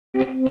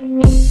What's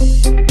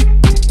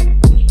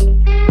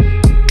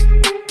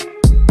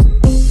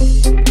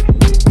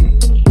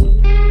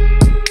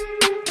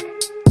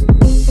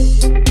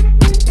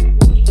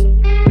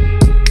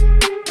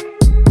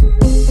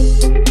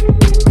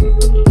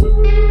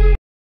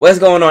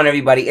going on,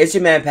 everybody? It's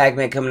your man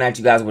Pac-Man coming at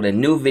you guys with a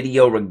new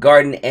video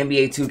regarding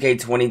NBA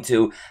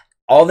 2K22.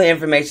 All the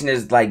information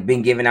has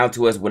been given out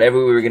to us.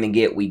 Whatever we were gonna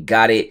get, we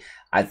got it.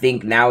 I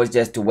think now is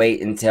just to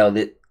wait until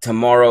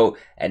tomorrow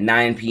at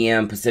 9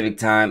 p.m. Pacific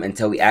time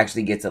until we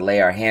actually get to lay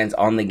our hands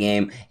on the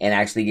game and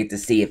actually get to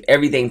see if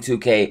everything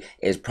 2K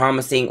is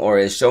promising or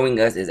is showing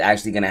us is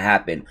actually gonna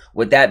happen.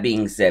 With that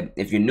being said,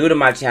 if you're new to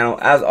my channel,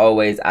 as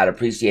always, I'd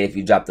appreciate if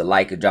you dropped a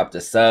like or dropped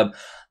a sub.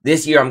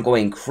 This year, I'm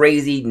going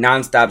crazy,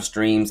 non-stop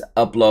streams,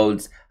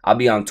 uploads. I'll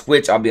be on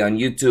Twitch, I'll be on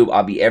YouTube,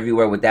 I'll be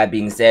everywhere. With that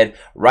being said,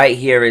 right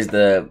here is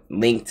the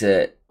link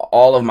to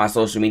all of my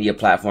social media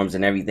platforms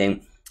and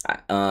everything.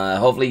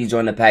 Hopefully you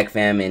join the Pac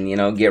fam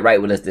and, get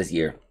right with us this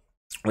year.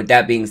 With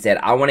that being said,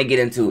 I want to get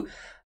into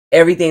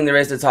everything there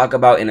is to talk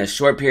about in a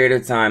short period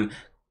of time,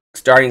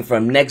 starting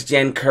from next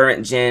gen,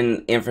 current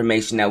gen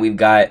information that we've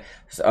got,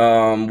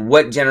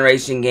 what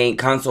generation game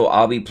console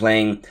I'll be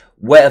playing,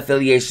 what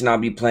affiliation I'll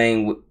be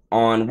playing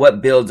on,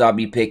 what builds I'll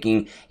be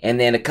picking, and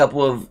then a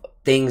couple of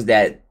things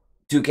that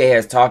 2K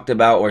has talked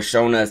about or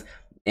shown us,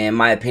 and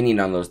my opinion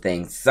on those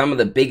things. Some of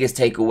the biggest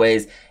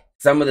takeaways,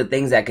 some of the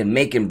things that can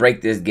make and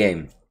break this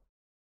game.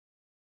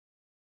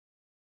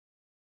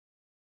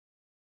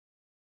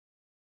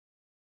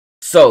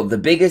 So the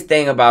biggest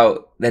thing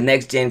about the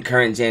next gen,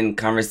 current gen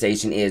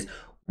conversation is,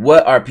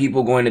 what are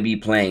people going to be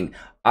playing?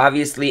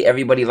 Obviously,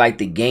 everybody liked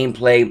the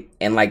gameplay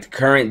and liked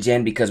current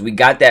gen because we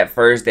got that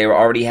first. They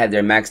already had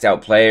their maxed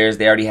out players.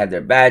 They already had their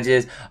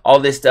badges,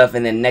 all this stuff.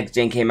 And then next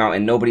gen came out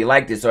and nobody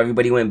liked it. So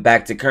everybody went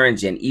back to current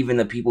gen, even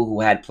the people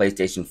who had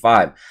PlayStation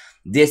 5.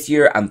 This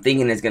year, I'm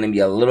thinking it's going to be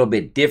a little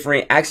bit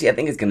different. Actually, I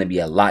think it's going to be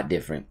a lot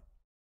different.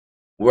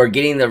 We're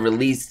getting the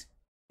release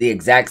the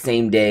exact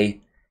same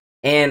day.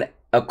 And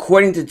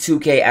according to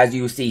 2K, as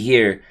you see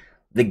here,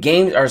 the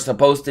games are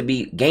supposed to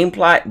be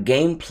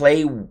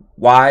gameplay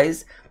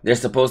wise, they're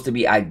supposed to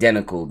be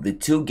identical. The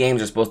two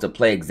games are supposed to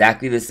play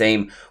exactly the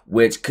same,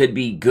 which could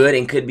be good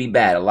and could be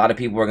bad. A lot of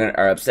people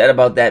are upset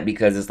about that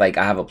because it's like,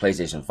 I have a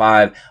PlayStation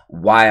 5.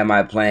 Why am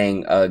I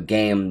playing a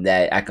game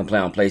that I can play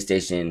on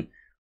PlayStation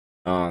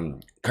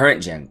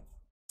current gen?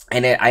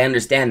 And I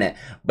understand that.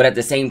 But at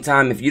the same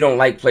time, if you don't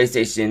like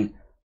PlayStation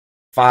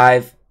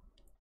 5,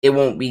 it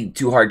won't be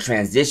too hard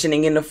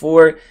transitioning into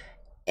 4.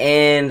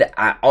 And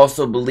I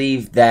also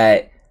believe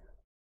that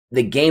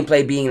the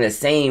gameplay being the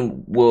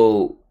same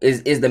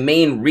is the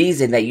main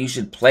reason that you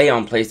should play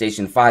on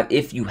PlayStation 5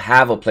 if you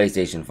have a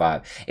PlayStation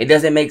 5. It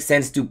doesn't make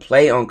sense to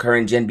play on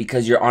current gen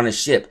because you're on a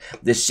ship.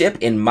 The ship,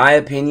 in my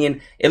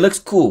opinion, it looks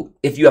cool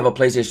if you have a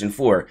PlayStation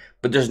 4,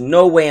 but there's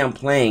no way I'm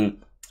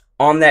playing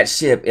on that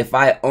ship if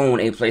I own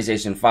a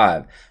PlayStation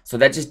 5. So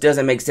that just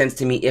doesn't make sense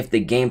to me if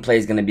the gameplay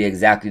is going to be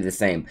exactly the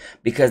same,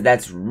 because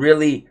that's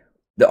really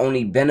the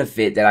only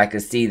benefit that I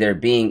could see there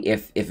being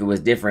if it was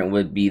different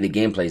would be the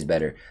gameplay is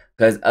better.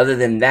 Because other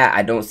than that,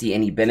 I don't see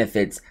any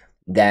benefits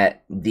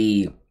that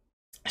the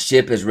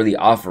ship is really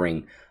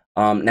offering.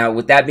 Now,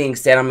 with that being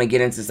said, I'm going to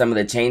get into some of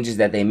the changes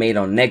that they made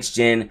on next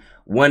gen.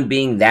 One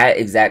being that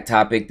exact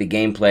topic, the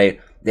gameplay.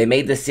 They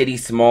made the city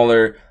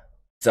smaller.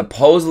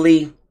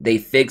 Supposedly, they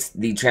fixed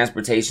the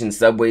transportation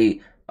subway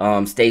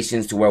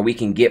stations to where we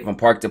can get from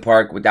park to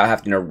park without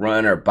having to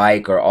run or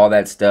bike or all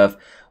that stuff.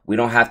 We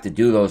don't have to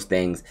do those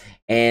things.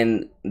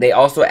 And they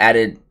also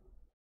added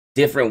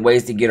different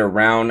ways to get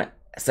around,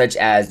 such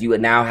as you would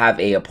now have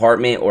a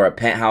apartment or a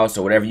penthouse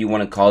or whatever you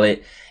want to call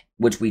it,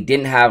 which we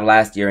didn't have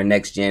last year in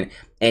next gen.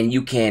 And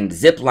you can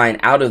zip line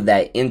out of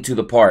that into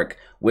the park,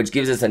 which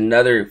gives us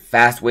another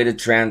fast way to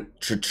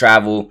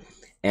travel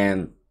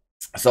and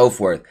so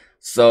forth.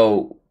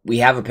 So we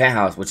have a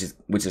penthouse, which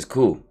is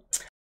cool.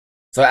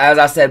 So as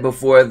I said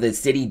before, the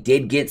city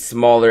did get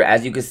smaller.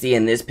 As you can see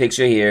in this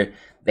picture here,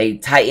 they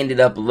tightened it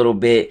up a little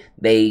bit.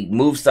 They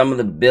moved some of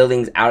the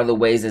buildings out of the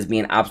ways as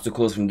being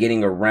obstacles from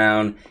getting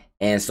around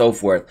and so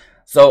forth.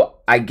 So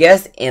I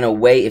guess in a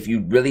way, if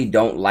you really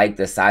don't like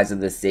the size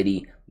of the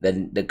city,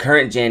 the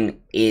current gen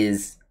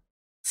is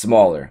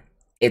smaller.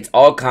 It's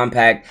all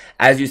compact.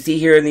 As you see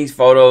here in these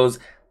photos,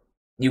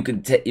 you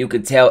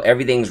could tell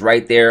everything's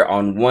right there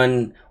on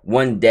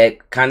one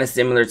deck, kind of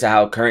similar to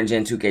how current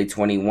gen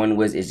 2K21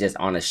 was. It's just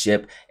on a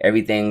ship.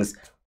 Everything's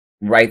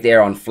right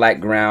there on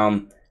flat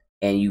ground,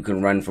 and you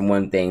can run from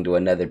one thing to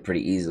another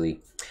pretty easily.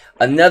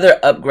 Another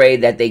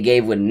upgrade that they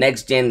gave with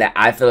next gen that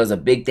I feel is a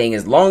big thing,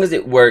 as long as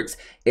it works,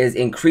 is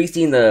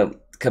increasing the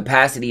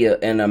capacity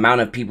and amount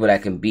of people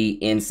that can be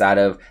inside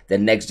of the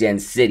next gen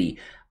city.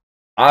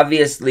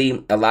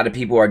 Obviously, a lot of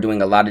people are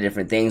doing a lot of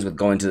different things with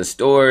going to the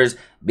stores,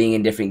 being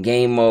in different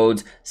game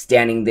modes,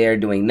 standing there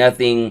doing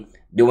nothing,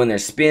 doing their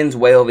spins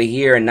way over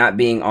here and not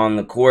being on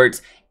the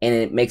courts, and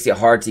it makes it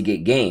hard to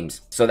get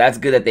games. So that's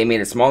good that they made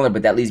it smaller,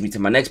 but that leads me to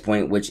my next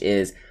point, which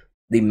is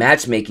the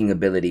matchmaking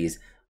abilities.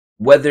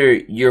 whether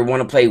you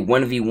want to play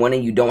 1v1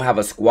 and you don't have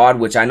a squad,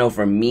 which I know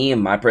for me,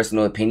 in my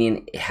personal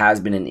opinion, it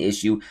has been an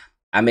issue.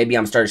 Maybe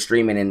I'm starting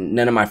streaming and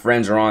none of my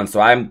friends are on, so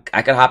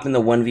I could hop in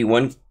the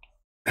 1v1.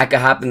 I could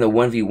hop in the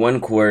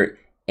 1v1 court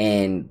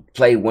and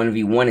play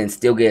 1v1 and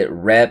still get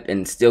rep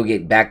and still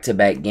get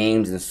back-to-back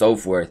games and so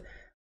forth.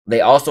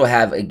 They also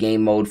have a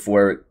game mode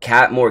for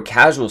more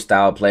casual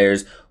style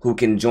players who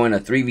can join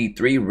a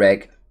 3v3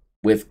 rec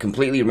with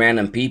completely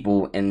random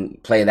people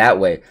and play that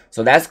way.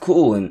 So that's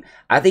cool, and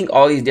I think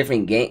all these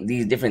different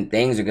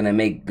things are gonna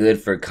make good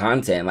for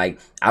content. Like,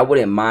 I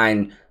wouldn't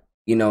mind,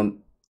 you know,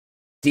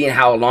 seeing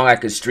how long I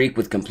could streak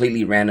with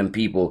completely random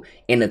people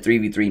in a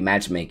 3v3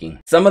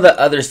 matchmaking. Some of the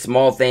other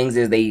small things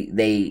is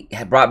they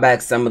had brought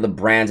back some of the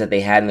brands that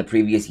they had in the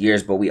previous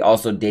years, but we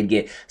also did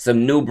get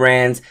some new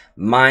brands.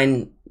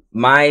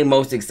 My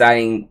most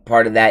exciting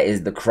part of that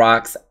is the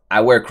Crocs. I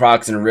wear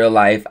Crocs in real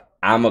life.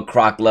 I'm a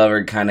Croc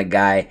lover kind of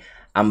guy.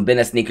 I've been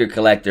a sneaker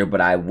collector,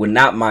 but I would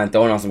not mind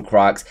throwing on some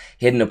Crocs,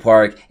 hitting the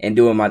park, and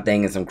doing my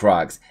thing in some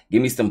Crocs.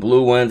 Give me some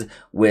blue ones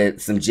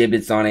with some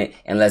gibbets on it,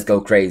 and let's go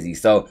crazy.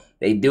 So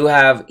they do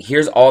have,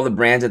 here's all the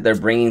brands that they're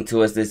bringing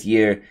to us this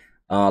year.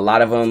 A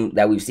lot of them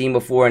that we've seen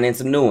before, and then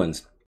some new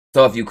ones.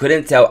 So if you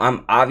couldn't tell,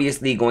 I'm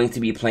obviously going to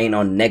be playing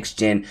on Next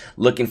Gen,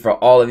 looking for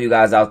all of you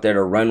guys out there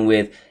to run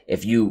with.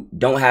 If you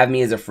don't have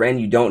me as a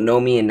friend, you don't know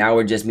me, and now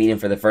we're just meeting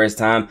for the first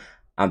time,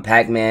 I'm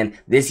Pac-Man.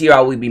 This year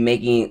I will be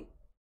making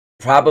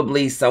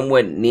probably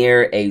somewhat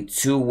near a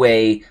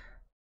two-way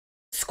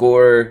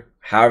score.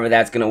 However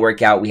that's going to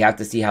work out, we have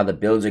to see how the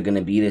builds are going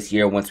to be this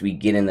year once we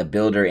get in the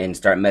builder and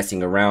start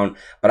messing around.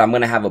 But I'm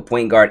going to have a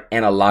point guard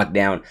and a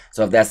lockdown.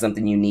 So if that's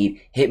something you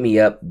need, hit me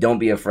up. Don't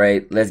be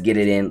afraid. Let's get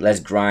it in. Let's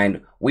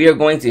grind. We are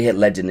going to hit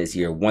Legend this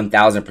year.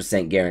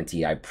 1000%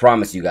 guarantee. I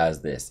promise you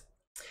guys this.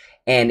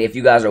 And if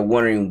you guys are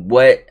wondering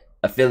what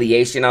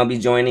affiliation I'll be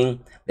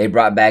joining, they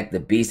brought back the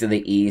Beast of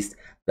the East,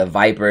 the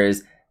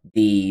Vipers,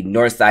 the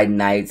Northside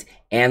Knights,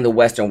 and the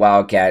Western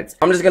Wildcats.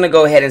 I'm just going to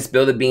go ahead and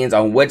spill the beans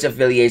on which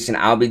affiliation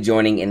I'll be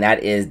joining, and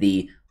that is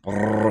the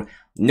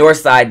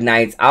Northside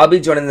Knights. I'll be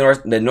joining the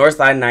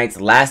Northside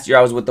Knights. Last year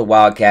I was with the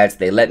Wildcats.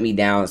 They let me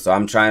down, so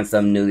I'm trying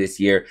something new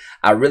this year.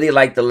 I really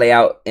like the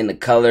layout and the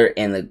color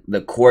and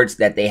the courts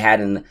that they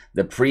had in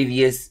the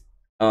previous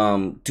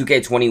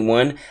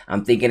 2K21.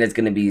 I'm thinking it's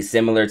going to be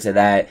similar to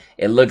that.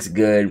 It looks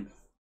good.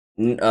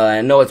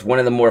 I know it's one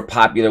of the more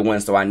popular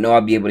ones, so I know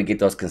I'll be able to get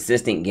those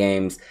consistent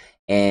games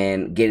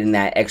and getting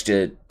that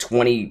extra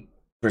 20%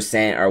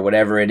 or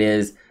whatever it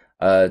is,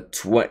 20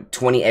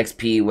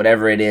 XP,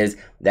 whatever it is,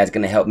 that's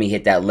going to help me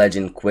hit that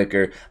legend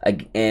quicker.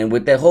 And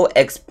with the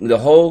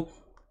whole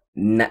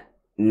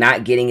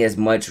not getting as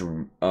much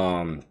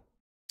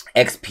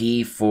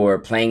XP for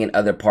playing in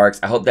other parks,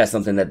 I hope that's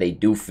something that they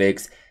do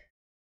fix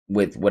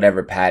with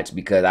whatever patch,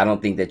 because I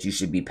don't think that you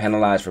should be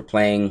penalized for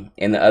playing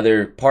in the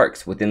other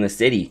parks within the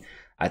city.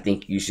 I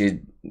think you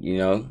should, you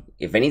know,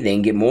 if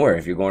anything, get more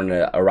if you're going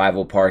to a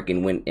rival park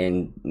and win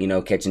and, you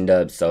know, catching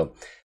dubs. So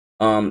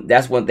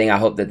that's one thing I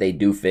hope that they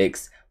do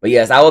fix. But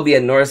yes, I will be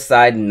a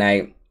Northside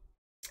Knight,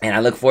 and I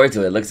look forward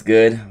to it. Looks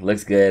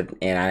good,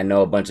 and I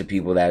know a bunch of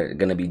people that are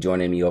going to be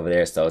joining me over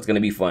there, so it's going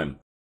to be fun.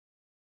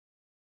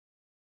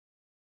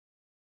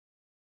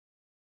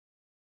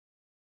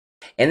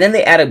 And then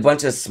they add a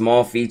bunch of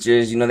small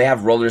features. You know, they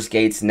have roller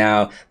skates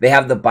now. They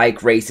have the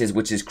bike races,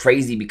 which is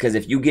crazy because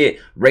if you get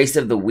race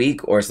of the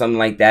week or something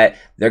like that,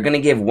 they're going to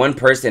give one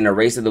person a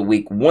race of the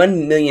week,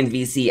 1 million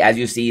VC. As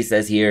you see, it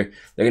says here,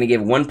 they're going to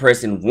give one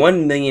person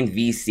 1 million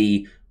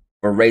VC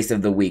for race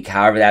of the week.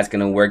 However that's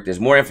going to work. There's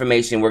more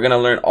information. We're going to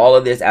learn all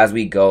of this as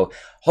we go.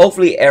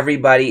 Hopefully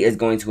everybody is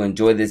going to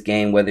enjoy this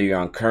game, whether you're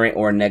on current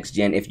or next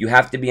gen. If you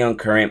have to be on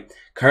current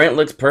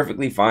looks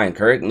perfectly fine.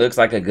 Current looks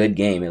like a good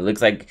game. It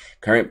looks like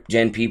current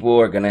gen people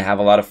are going to have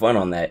a lot of fun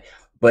on that.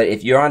 But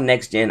if you're on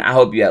next gen, I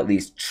hope you at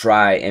least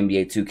try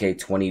NBA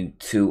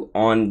 2K22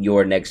 on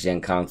your next gen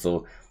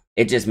console.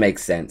 It just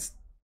makes sense.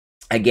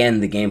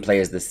 Again, the gameplay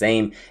is the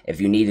same. If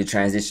you need to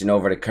transition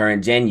over to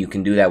current gen, you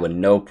can do that with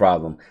no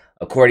problem,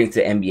 according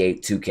to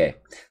NBA 2K.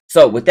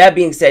 So with that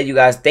being said, you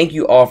guys, thank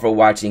you all for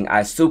watching.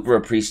 I super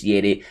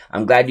appreciate it.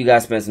 I'm glad you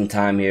guys spent some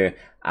time here.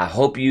 I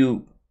hope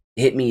you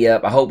hit me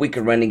up. I hope we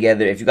can run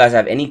together. If you guys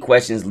have any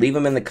questions, leave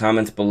them in the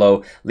comments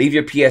below. Leave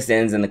your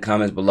PSNs in the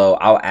comments below.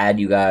 I'll add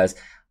you guys.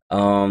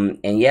 And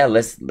yeah,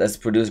 let's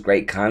produce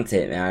great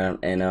content, man.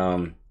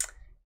 And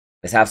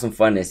let's have some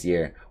fun this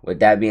year. With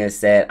that being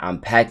said, I'm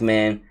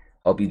Pac-Man.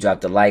 Hope you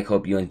dropped a like.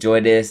 Hope you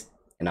enjoyed this.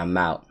 And I'm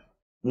out.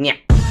 Yeah.